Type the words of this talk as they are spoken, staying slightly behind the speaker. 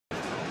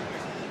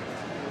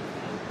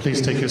Please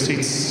take your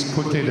seats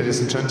quickly, ladies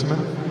and gentlemen.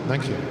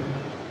 Thank you.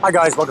 Hi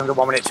guys, welcome to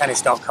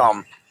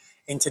oneminutetennis.com.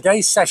 In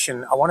today's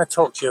session, I want to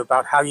talk to you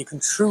about how you can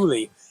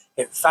truly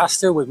hit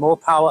faster with more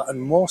power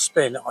and more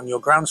spin on your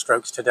ground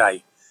strokes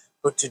today.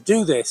 But to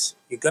do this,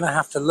 you're going to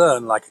have to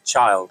learn like a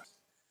child.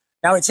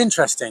 Now it's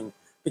interesting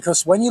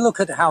because when you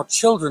look at how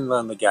children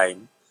learn the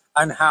game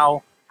and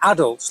how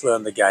adults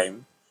learn the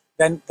game,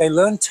 then they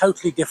learn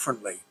totally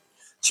differently.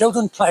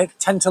 Children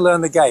tend to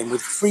learn the game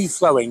with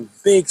free-flowing,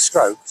 big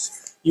strokes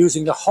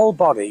using the whole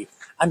body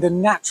and a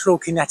natural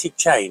kinetic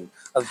chain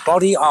of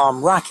body,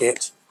 arm,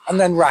 racket, and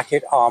then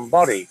racket, arm,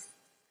 body.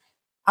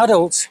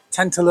 Adults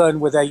tend to learn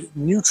with a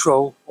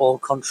neutral or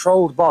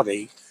controlled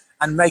body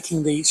and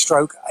making the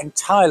stroke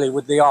entirely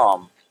with the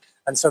arm,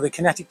 and so the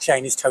kinetic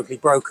chain is totally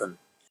broken.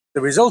 The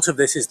result of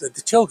this is that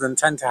the children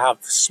tend to have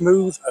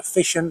smooth,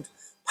 efficient,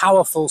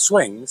 powerful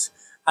swings,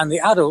 and the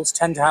adults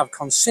tend to have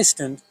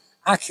consistent,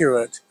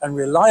 accurate, and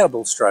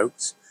reliable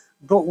strokes,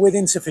 but with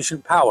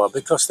insufficient power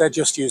because they're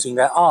just using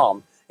their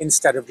arm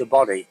instead of the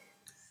body.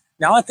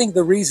 Now, I think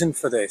the reason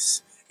for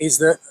this is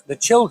that the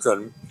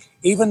children,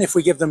 even if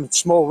we give them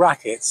small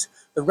rackets,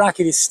 the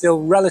racket is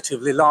still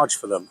relatively large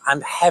for them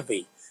and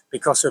heavy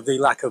because of the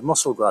lack of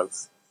muscle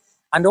growth.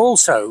 And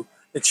also,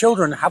 the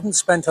children haven't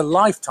spent a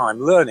lifetime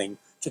learning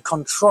to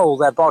control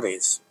their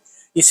bodies.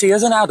 You see,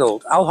 as an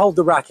adult, I'll hold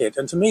the racket,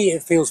 and to me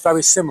it feels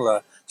very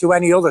similar to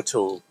any other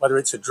tool, whether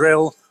it's a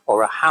drill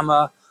or a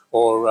hammer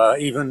or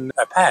even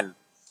a pen.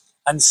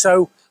 And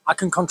so I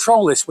can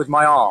control this with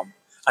my arm.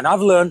 And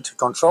I've learned to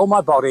control my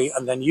body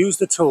and then use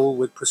the tool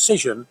with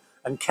precision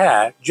and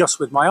care just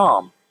with my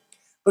arm.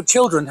 But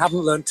children haven't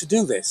learned to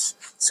do this.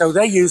 So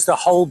they use the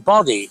whole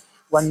body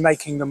when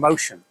making the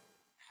motion.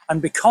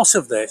 And because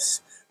of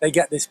this, they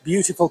get this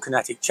beautiful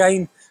kinetic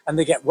chain and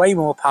they get way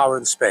more power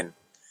and spin.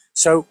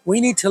 So we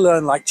need to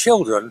learn like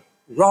children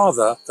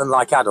rather than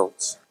like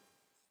adults.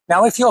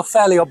 Now, if you're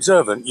fairly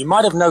observant, you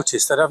might have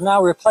noticed that I've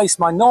now replaced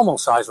my normal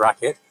size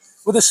racket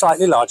with a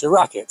slightly larger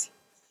racket.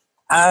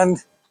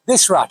 And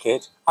this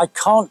racket, I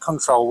can't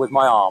control with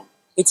my arm.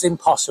 It's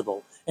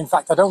impossible. In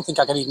fact, I don't think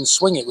I can even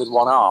swing it with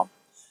one arm.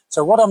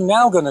 So what I'm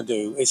now going to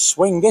do is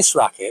swing this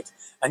racket,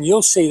 and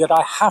you'll see that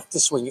I have to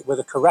swing it with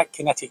a correct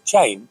kinetic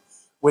chain,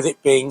 with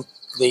it being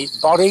the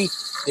body,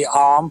 the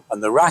arm,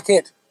 and the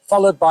racket,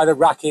 followed by the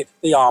racket,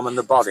 the arm, and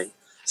the body.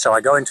 So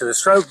I go into the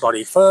stroke,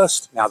 body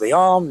first, now the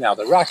arm, now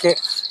the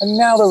racket, and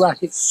now the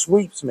racket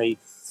sweeps me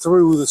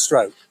through the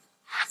stroke.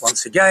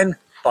 Once again,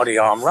 body,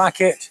 arm,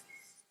 racket,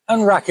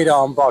 and racket,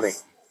 arm, body.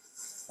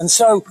 And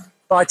so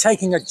by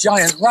taking a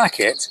giant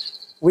racket,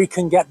 we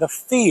can get the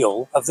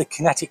feel of the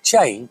kinetic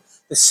chain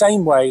the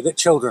same way that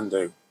children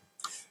do.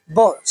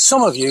 But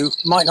some of you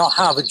might not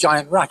have a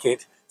giant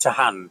racket to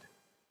hand.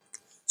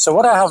 So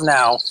what I have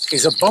now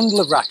is a bundle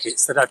of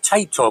rackets that I've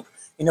taped up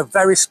in a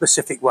very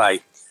specific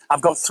way.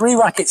 I've got 3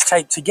 rackets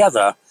taped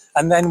together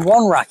and then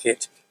 1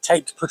 racket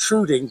taped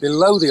protruding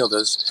below the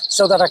others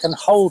so that I can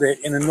hold it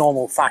in a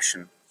normal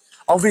fashion.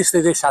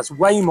 Obviously, this has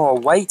way more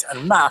weight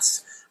and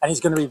mass and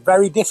is going to be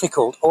very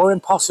difficult or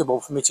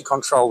impossible for me to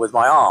control with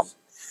my arm.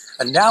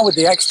 And now with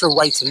the extra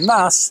weight and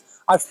mass,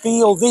 I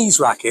feel these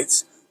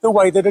rackets the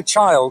way that a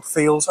child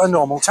feels a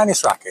normal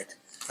tennis racket.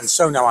 And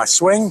so now I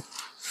swing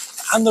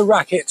and the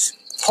rackets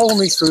pull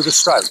me through the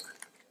stroke.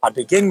 I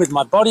begin with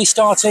my body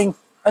starting,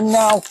 and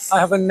now I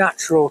have a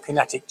natural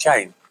kinetic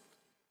chain.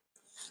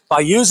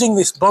 By using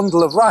this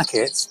bundle of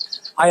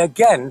rackets, I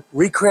again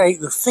recreate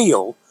the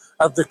feel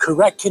of the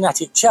correct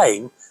kinetic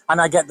chain,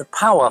 and I get the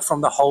power from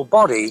the whole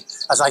body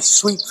as I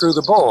sweep through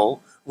the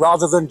ball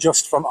rather than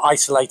just from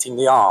isolating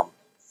the arm.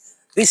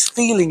 This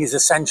feeling is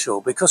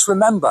essential because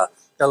remember,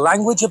 the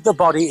language of the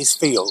body is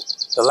feel.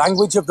 The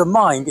language of the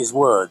mind is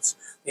words.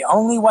 The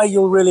only way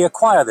you'll really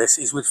acquire this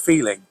is with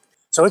feeling.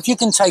 So if you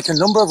can take a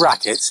number of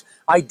rackets,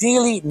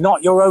 ideally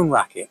not your own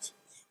racket,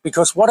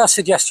 because what I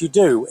suggest you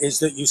do is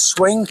that you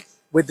swing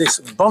with this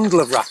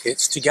bundle of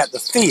rackets to get the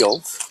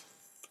feel,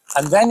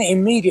 and then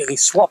immediately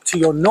swap to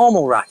your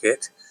normal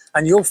racket,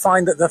 and you'll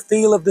find that the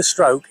feel of the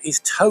stroke is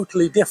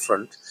totally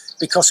different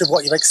because of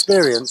what you've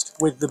experienced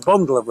with the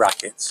bundle of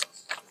rackets.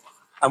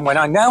 And when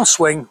I now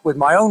swing with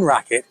my own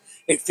racket,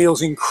 it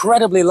feels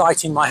incredibly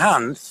light in my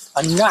hand,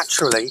 and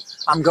naturally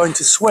I'm going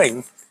to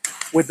swing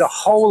with the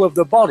whole of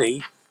the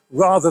body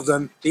rather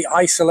than the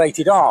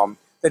isolated arm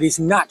that is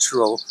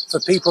natural for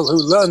people who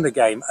learn the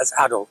game as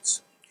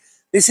adults.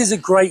 This is a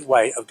great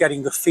way of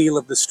getting the feel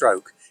of the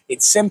stroke.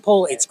 It's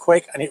simple, it's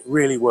quick, and it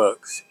really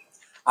works.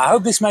 I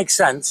hope this makes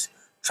sense.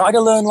 Try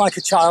to learn like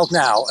a child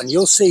now, and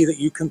you'll see that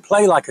you can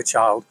play like a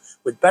child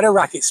with better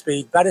racket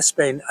speed, better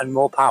spin, and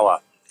more power.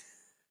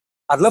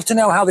 I'd love to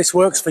know how this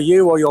works for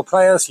you or your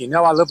players. You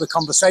know I love the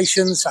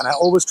conversations, and I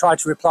always try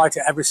to reply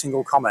to every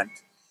single comment.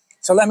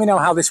 So let me know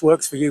how this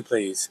works for you,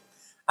 please.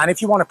 And if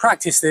you want to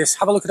practice this,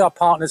 have a look at our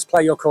partners,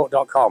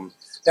 playyourcourt.com.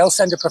 They'll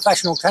send a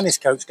professional tennis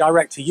coach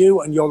direct to you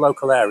and your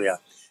local area.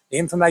 The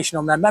information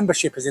on their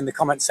membership is in the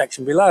comment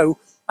section below,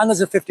 and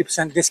there's a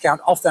 50%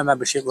 discount off their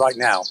membership right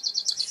now.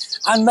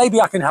 And maybe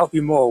I can help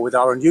you more with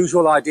our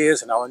unusual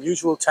ideas and our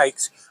unusual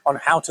takes on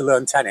how to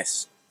learn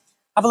tennis.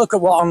 Have a look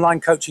at what online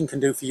coaching can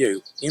do for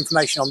you. The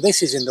information on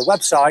this is in the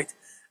website,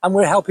 and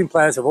we're helping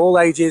players of all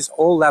ages,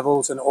 all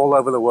levels, and all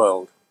over the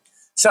world.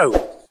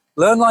 So,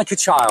 learn like a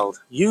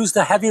child, use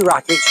the heavy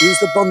rackets, use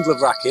the bundle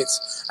of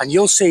rackets, and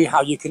you'll see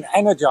how you can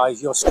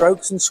energize your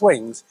strokes and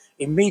swings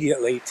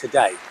immediately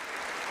today.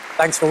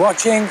 Thanks for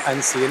watching,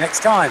 and see you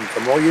next time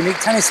for more unique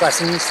tennis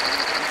lessons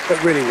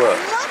that really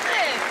work.